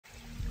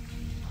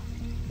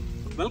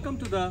Welcome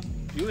to the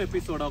new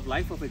episode of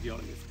Life of a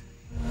Geologist.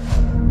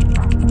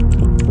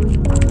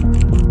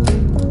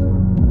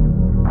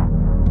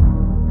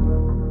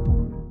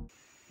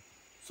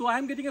 So I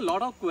am getting a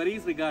lot of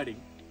queries regarding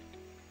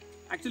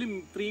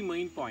actually three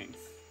main points.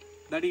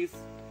 That is,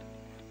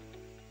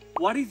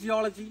 what is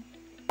geology?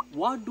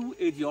 What do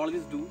a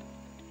geologist do?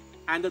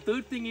 And the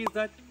third thing is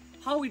that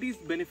how it is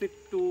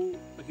benefit to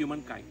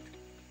humankind.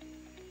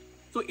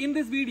 So in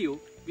this video,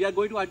 we are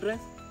going to address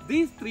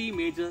these three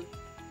major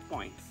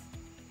points.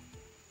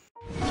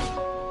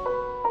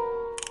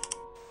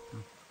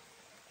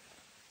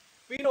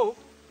 We know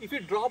if you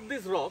drop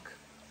this rock,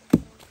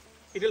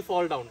 it will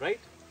fall down, right?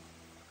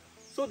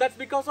 So that's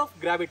because of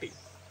gravity.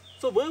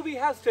 So where we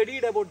have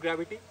studied about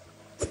gravity,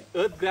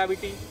 Earth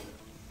gravity,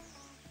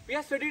 we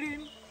have studied it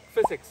in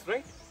physics,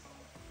 right?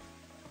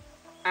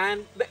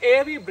 And the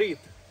air we breathe,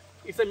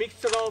 it's a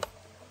mixture of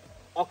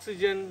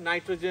oxygen,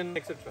 nitrogen,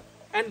 etc.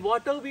 And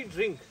water we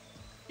drink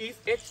is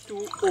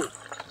H2O.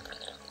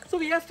 So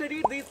we have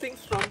studied these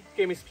things from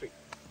chemistry.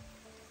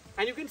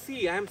 And you can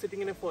see I am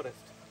sitting in a forest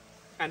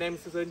and I am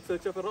in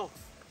search of rocks.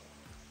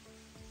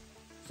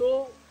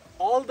 So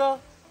all the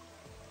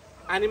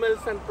animals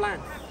and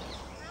plants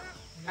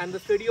and the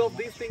study of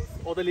these things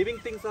or the living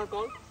things are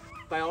called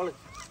biology.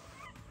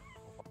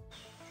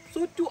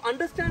 So to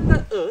understand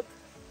the earth,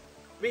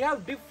 we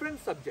have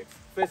different subjects: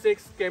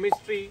 physics,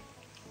 chemistry,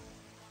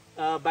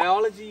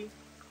 biology.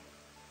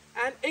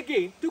 And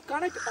again, to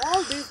connect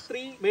all these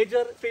three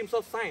major streams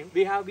of science,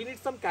 we need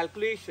some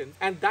calculations,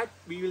 and that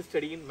we will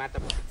study in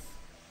mathematics.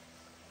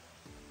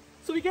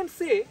 So we can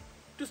say,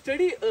 to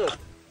study earth,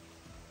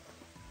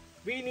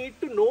 we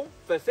need to know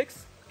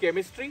physics,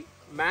 chemistry,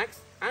 maths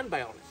and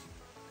biology.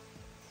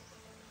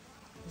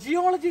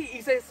 Geology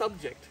is a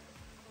subject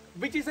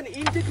which is an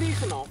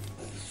integration of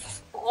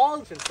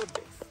all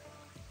subjects.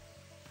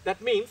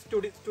 That means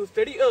to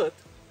study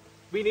earth,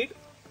 we need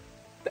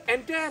the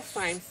entire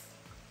science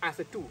as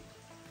a tool.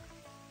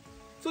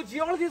 So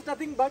geology is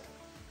nothing but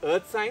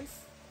earth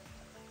science.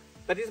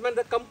 That is meant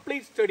the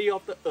complete study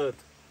of the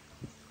earth,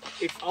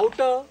 its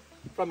outer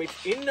from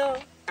its inner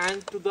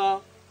and to the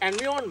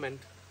environment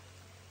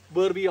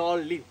where we all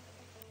live.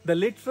 The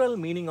literal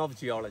meaning of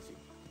geology.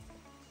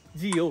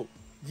 Geo,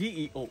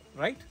 G-E-O,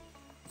 right?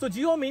 So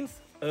geo means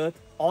earth,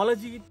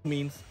 ology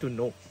means to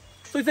know.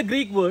 So it's a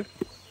Greek word.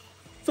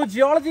 So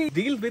geology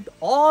deals with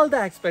all the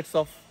aspects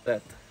of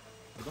earth.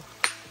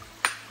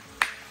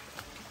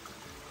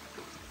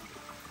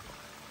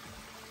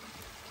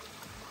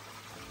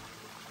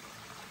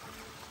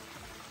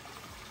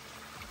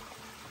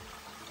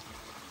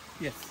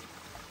 Yes.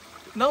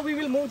 Now we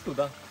will move to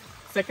the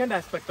second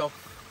aspect of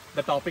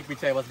the topic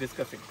which I was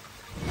discussing.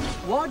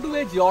 What do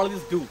a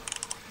geologist do?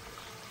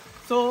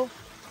 So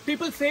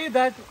people say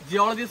that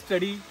geologists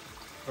study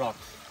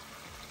rocks.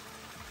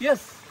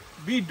 Yes,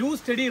 we do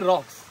study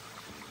rocks.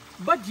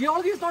 But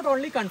geology is not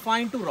only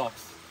confined to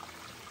rocks.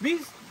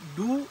 We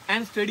do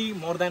and study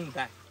more than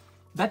that.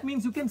 That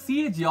means you can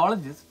see a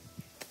geologist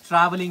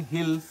traveling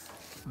hills,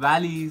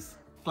 valleys,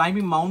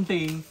 climbing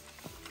mountains,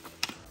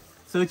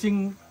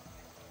 searching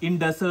in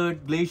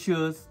desert,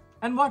 glaciers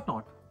and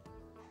whatnot.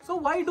 So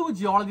why do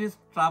geologists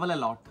travel a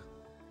lot?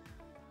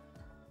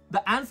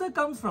 The answer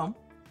comes from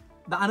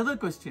the another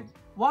question.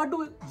 What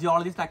do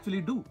geologists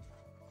actually do?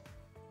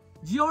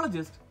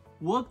 Geologists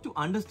work to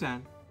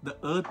understand the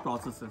earth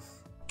processes.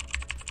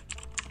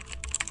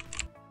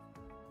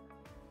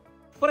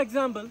 For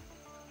example,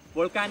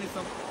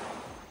 volcanism,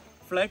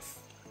 floods,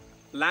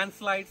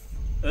 landslides,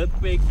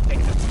 earthquakes,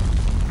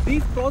 etc.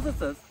 These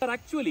processes are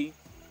actually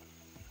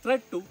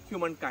threat to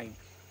humankind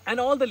and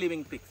all the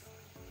living things.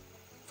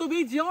 So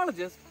we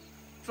geologists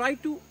try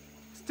to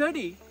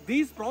study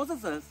these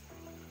processes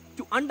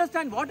to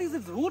understand what is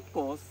its root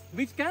cause,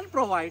 which can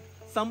provide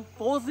some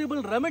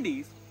possible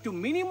remedies to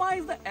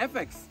minimize the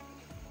effects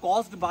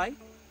caused by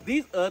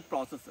these earth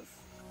processes.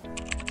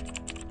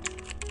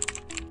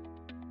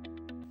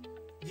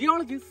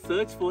 Geologists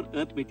search for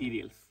earth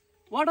materials.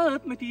 What are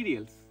earth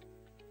materials?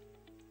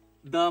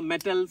 The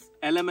metals,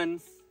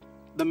 elements,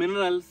 the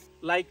minerals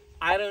like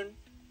iron,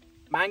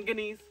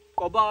 manganese,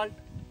 cobalt,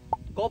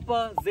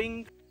 copper,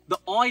 zinc, the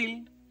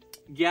oil,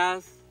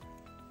 gas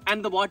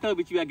and the water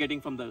which we are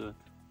getting from the earth.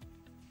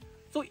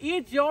 So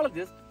each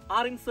geologist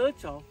are in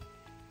search of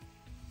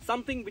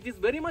something which is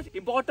very much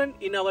important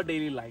in our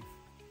daily life.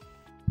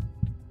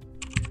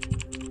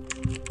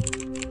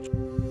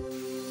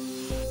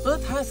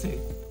 Earth has a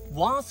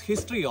vast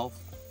history of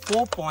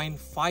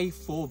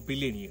 4.54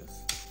 billion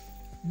years.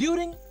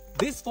 During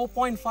this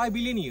 4.5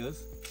 billion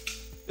years,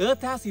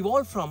 Earth has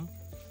evolved from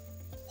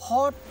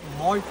hot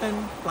molten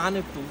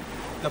planet to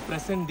the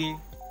present day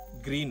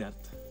green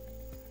Earth.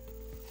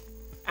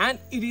 And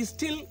it is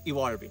still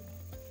evolving.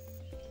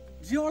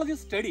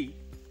 Geologists study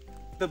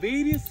the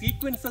various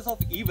sequences of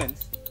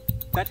events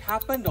that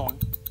happened on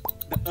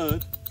the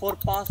Earth for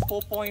past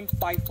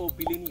 4.54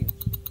 billion years.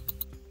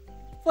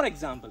 For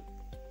example,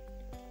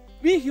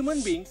 we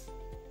human beings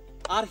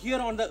are here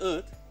on the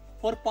Earth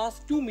for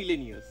past 2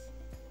 million years.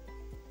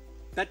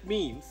 That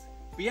means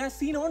we have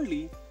seen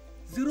only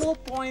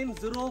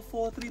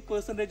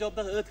 0.043% of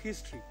the Earth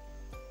history.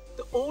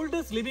 The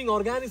oldest living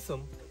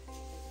organism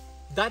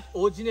that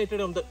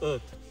originated on the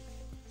Earth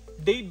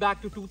date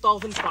back to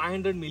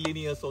 2,500 million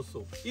years or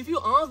so. If you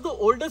ask the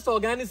oldest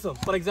organism,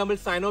 for example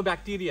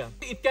cyanobacteria,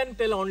 it can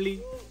tell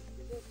only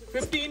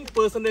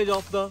 15%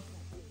 of the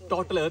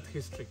total Earth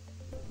history.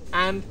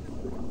 And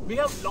we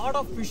have lot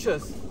of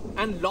fishes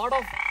and lot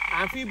of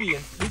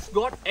amphibians which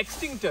got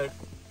extincted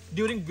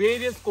during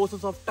various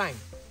courses of time,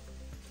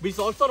 which is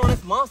also known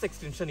as mass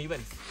extinction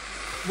events.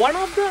 One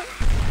of the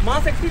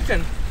mass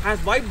extinction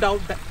has wiped out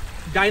the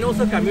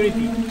dinosaur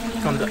community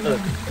from the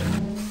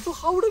Earth. So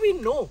how do we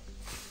know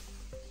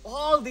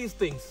all these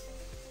things?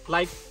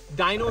 Like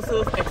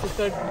dinosaurs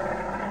existed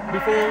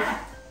before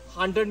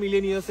 100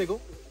 million years ago?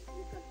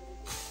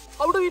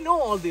 How do we know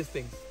all these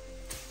things?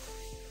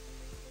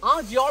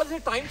 Are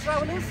geologists time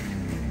travelers?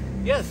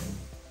 Yes.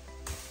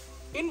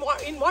 In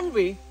one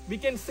way, we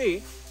can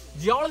say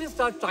geologists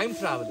are time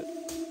travelers.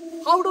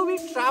 How do we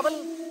travel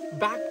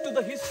back to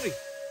the history?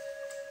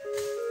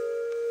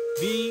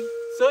 We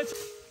search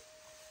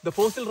the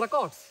fossil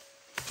records,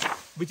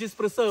 which is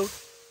preserved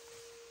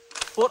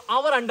for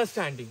our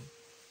understanding.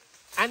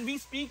 And we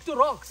speak to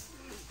rocks.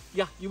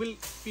 Yeah, you will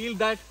feel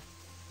that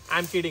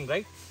I'm kidding,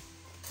 right?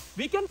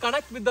 We can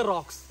connect with the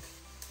rocks,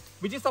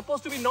 which is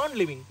supposed to be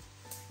non-living.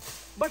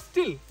 But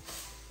still,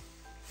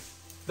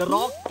 the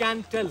rock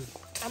can tell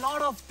a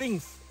lot of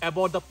things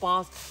about the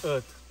past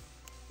Earth.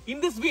 In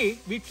this way,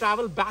 we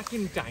travel back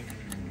in time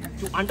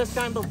to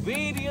understand the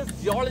various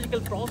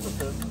geological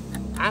processes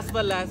as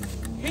well as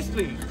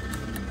history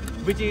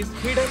which is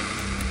hidden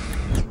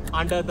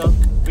under the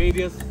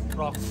various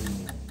rocks.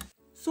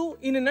 So,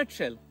 in a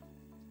nutshell,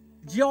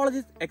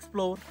 geologists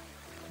explore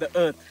the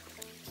Earth.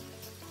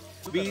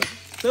 We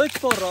search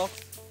for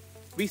rocks,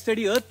 we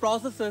study Earth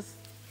processes,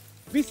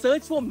 we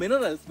search for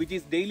minerals which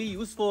is daily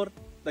used for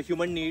the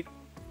human need,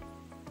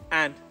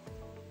 and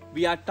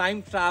we are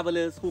time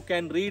travelers who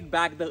can read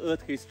back the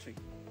Earth history.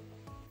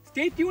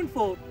 Stay tuned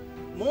for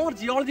more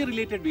geology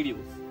related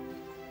videos.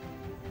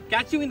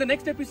 Catch you in the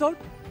next episode.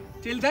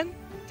 Till then,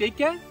 take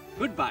care.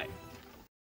 Goodbye.